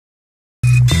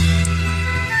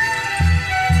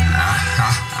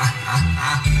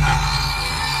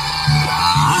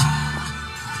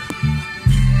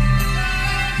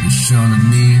It's on the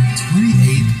mere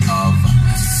 28th of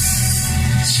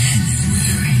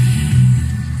January.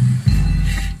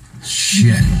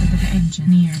 Shit.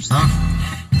 Engineers. Huh?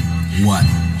 What?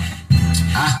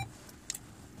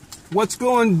 What's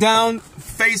going down,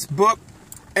 Facebook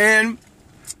and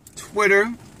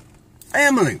Twitter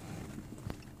family?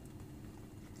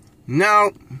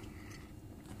 Now,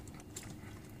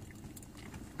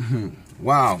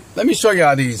 wow. Let me show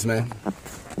y'all these, man.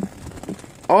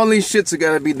 All these shits have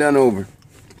got to be done over.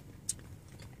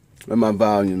 With my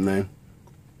volume, man.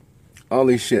 All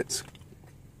these shits.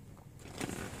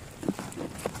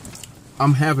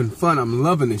 I'm having fun. I'm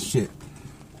loving this shit.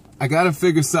 I gotta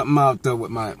figure something out though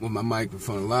with my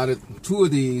microphone. Two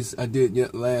of these I did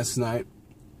yet last night,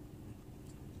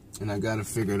 and I gotta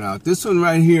figure it out. This one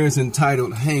right here is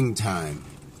entitled Hang Time.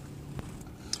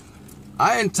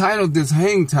 I entitled this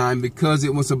Hang Time because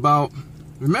it was about,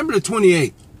 remember the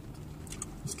 28.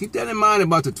 Let's keep that in mind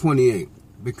about the 28,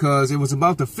 because it was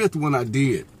about the 5th one I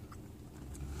did.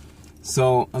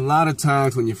 So a lot of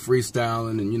times when you're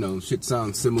freestyling and, you know, shit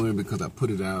sounds similar because I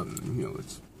put it out, and, you know,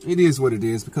 it is what it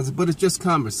is, but it's just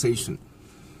conversation,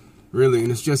 really,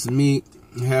 and it's just me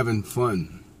having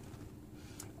fun.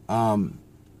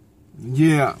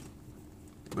 Yeah,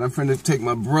 but I'm finna take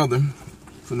my brother,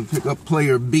 finna pick up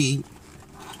player B,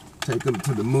 take him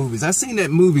to the movies. I seen that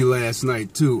movie last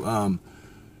night too,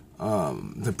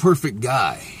 The Perfect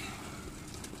Guy.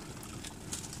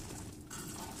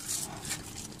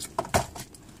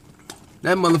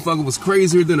 That motherfucker was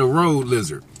crazier than a road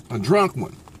lizard, a drunk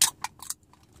one.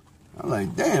 I'm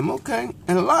like, damn, okay.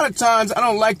 And a lot of times I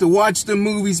don't like to watch the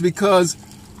movies because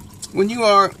when you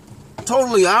are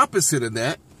totally opposite of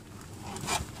that,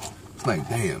 it's like,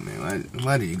 damn, man,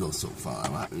 why did you go so far?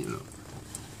 Why, you know,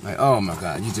 like, oh my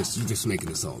God, you just making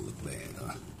us all look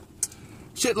bad.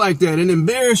 Shit like that, and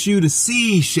embarrass you to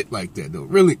see shit like that, though.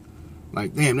 Really,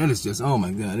 like, damn, that is just, oh my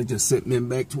God, it just sent me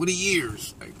back 20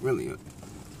 years. Like, really.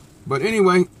 But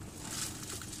anyway,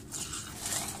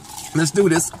 let's do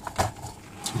this.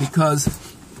 Because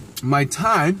my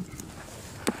time,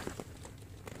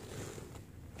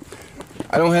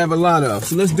 I don't have a lot of.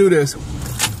 So let's do this.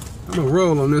 I'm going to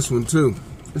roll on this one too.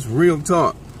 It's real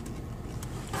talk.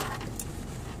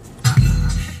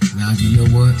 Now you know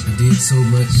what? I did so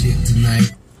much shit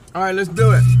tonight. All right, let's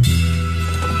do it.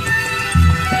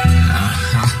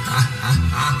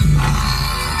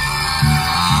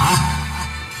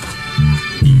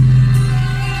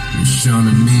 It's on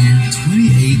the mere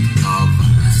 28th of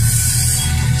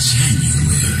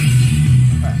January.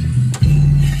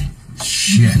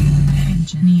 Shit.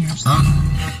 Engineers. Huh?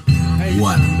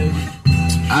 What?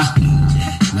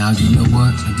 Now you know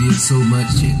what? I did so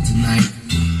much shit tonight.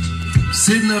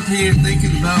 Sitting up here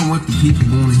thinking about what the people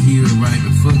want to hear, right?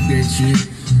 But fuck that shit.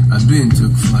 I've been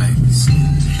took flights.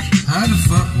 How the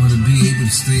fuck would I be able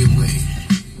to stay away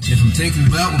if I'm thinking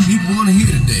about what people want to hear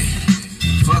today?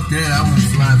 Fuck that, I want to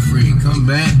fly free. Come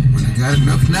back when I got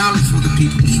enough knowledge for the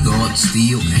people. Be God,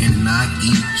 steal, and not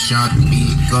eat. Shot me,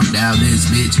 come down this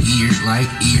bitch ear like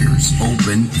ears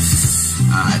open.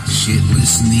 Shit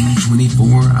listening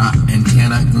 24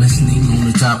 antenna glistening on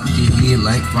the top of your head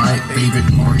like my favorite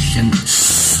Martian.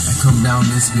 I come down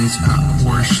this bitch,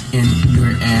 Porsche in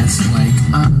your ass like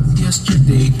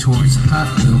yesterday towards Hot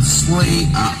Wheels sleigh.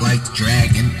 Like the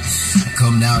dragon. I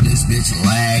come down this bitch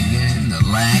lagging,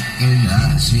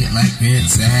 shit like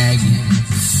pants sagging.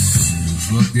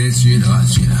 Fuck that shit,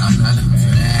 shit, I'm not a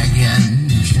dragon.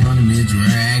 You're trying to be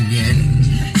dragging.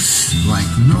 Like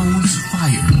nose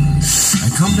fire. I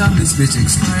come down this bitch,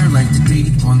 expire like the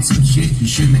date on some shit you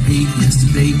shouldn't have ate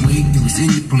yesterday. Wait, it was in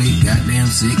your plate. Goddamn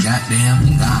sick,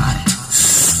 goddamn God.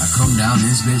 I come down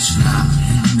this bitch now,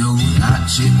 and you know hot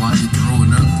shit while you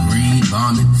throwing up green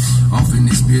vomit. Off in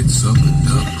this bitch, sucker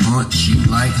duck punch you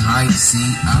like high C.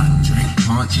 I drink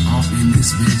punch off in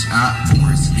this bitch. I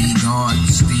force be gone,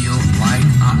 steal like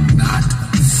I'm not.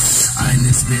 I in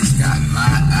this bitch got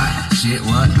shit,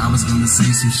 what? I was gonna say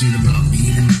some shit about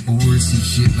being in the forest and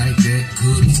shit like that.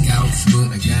 Good scouts, but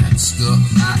I got stuck.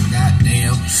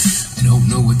 Goddamn, I don't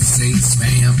know what to say.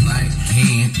 Spam like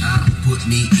can I put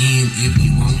me in if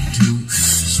you want to.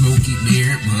 Smoky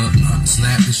beer, but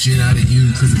slap the shit out of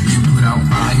you cause I've been put out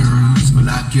fires. But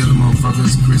I kill the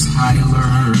motherfuckers, Chris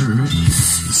Hyler.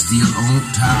 Still on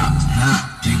top,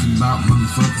 not thinking about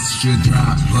motherfuckers should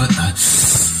drop, but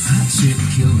shit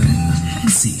kill that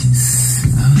pussy.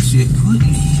 Shit put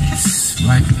me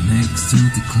right next to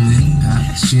the clip.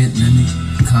 Shit, let me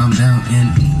calm down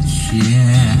and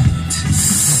shit.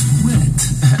 Wet.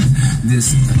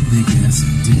 this big ass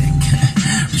dick.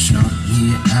 Rashad,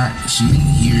 yeah, she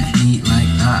hear me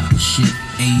like shit.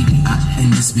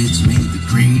 And this bitch made the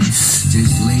grade.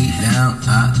 Just lay down,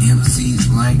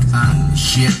 MCs like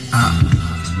shit.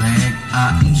 Bag,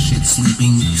 shit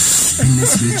sleeping. And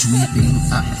this bitch weeping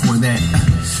for that.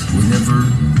 Whenever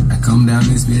I come down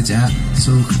this bitch,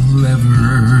 so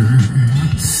clever.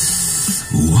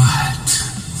 What?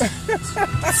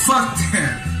 Fuck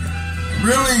that.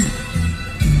 Really?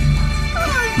 Oh,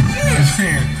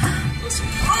 man. What's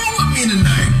wrong with me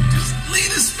tonight? Just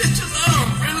leave this bitch alone.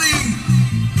 Really?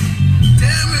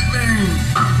 Damn it, man.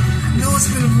 I know it's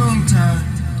been a long time.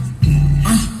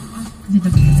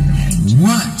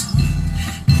 What?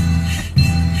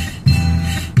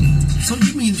 So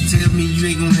you mean to tell me you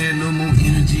ain't gonna have no more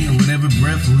energy or whatever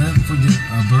breath left for your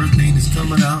birthday that's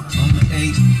coming out on the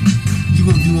 8th? You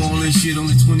gonna do all this shit on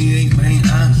the 28th, man?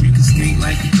 You can skate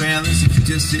like the palace if you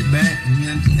just sit back and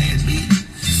you understand me.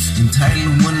 Entitled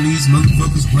to one of these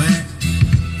motherfuckers black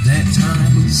that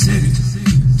time when you said it.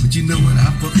 But you know what? I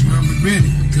fucking regret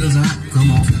it because I come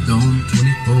off the dome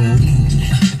 24.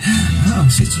 Oh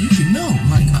shit, you can know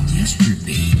like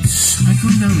yesterday. I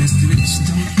come down this bitch,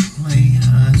 don't play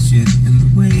shit in the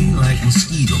way like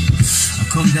mosquito. I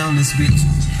come down this bitch.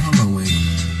 Hold on, wait.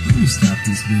 Let me stop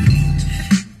this bitch.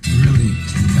 Really?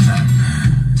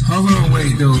 Hold on,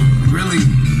 wait, though. Really?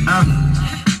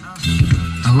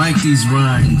 I like these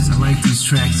rhymes. I like these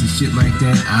tracks and shit like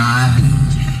that.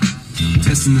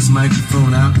 Testing this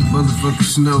microphone out, motherfucker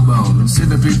snowball. I'm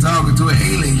sitting up here talking to an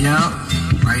alien, y'all.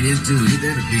 Right into it,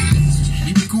 that a bitch.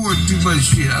 You record too much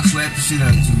shit, I'll slap the shit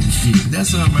out of you and shit.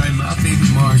 That's alright, my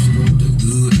favorite Marshall won't do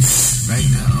good. Right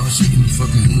now, all shit in the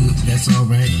fucking hood, that's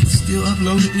alright. Still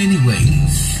upload it anyway.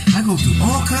 I go through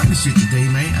all kind of shit today,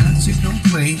 man. Shit don't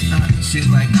play. Shit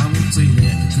like, I won't say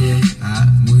that because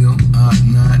I will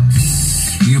not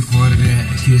be a part of that.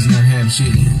 Kids not have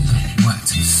shit. What?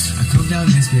 I come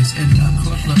down this bitch and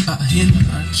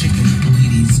chicken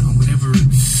ladies or whatever.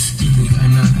 You think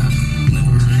I'm not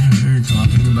never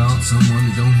talking about someone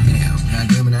that don't have.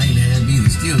 Goddamn it, I ain't had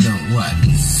either. Still don't. What?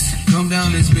 Come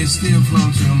down this bitch, still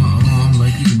flaunt you on my arm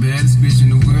like you the baddest bitch in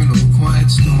the world. No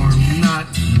quiet storm, not.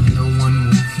 No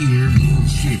one will hear.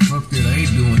 Bullshit, fuck that. I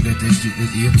ain't doing that shit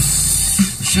with you.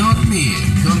 Show me.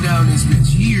 Come down this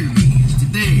bitch, hear me.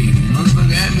 Today,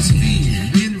 motherfucker atmosphere.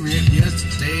 Been ripped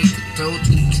yesterday. Told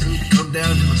you the truth. Come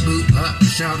down to my boot.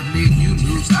 Shout at me, you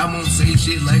lose. I won't say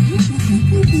shit like whoop, whoop,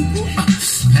 whoop, whoop, whoop, whoop.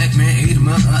 Pac-Man ate him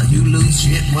up. You lose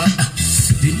shit. What?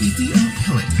 Didn't eat the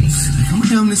pellet. Come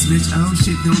down this bitch. Oh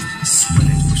shit, don't sweat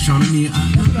it. Show me.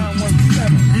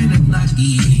 And I'm not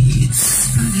easy.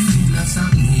 That's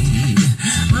not me.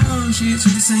 Oh shit, so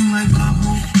the same like Bob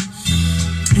Hope.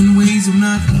 In ways of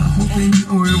not hoping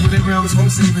or whatever I was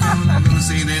gonna say, but I'm not gonna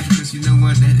say that because you know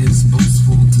what? That is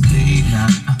boastful today,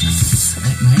 not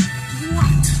at night.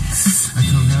 What? I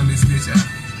come down this bitch out.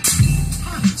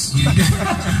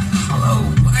 Hello,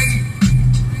 mate.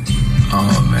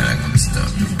 Oh man, I gotta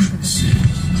stop doing this shit.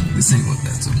 This ain't what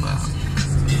that's about.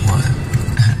 What?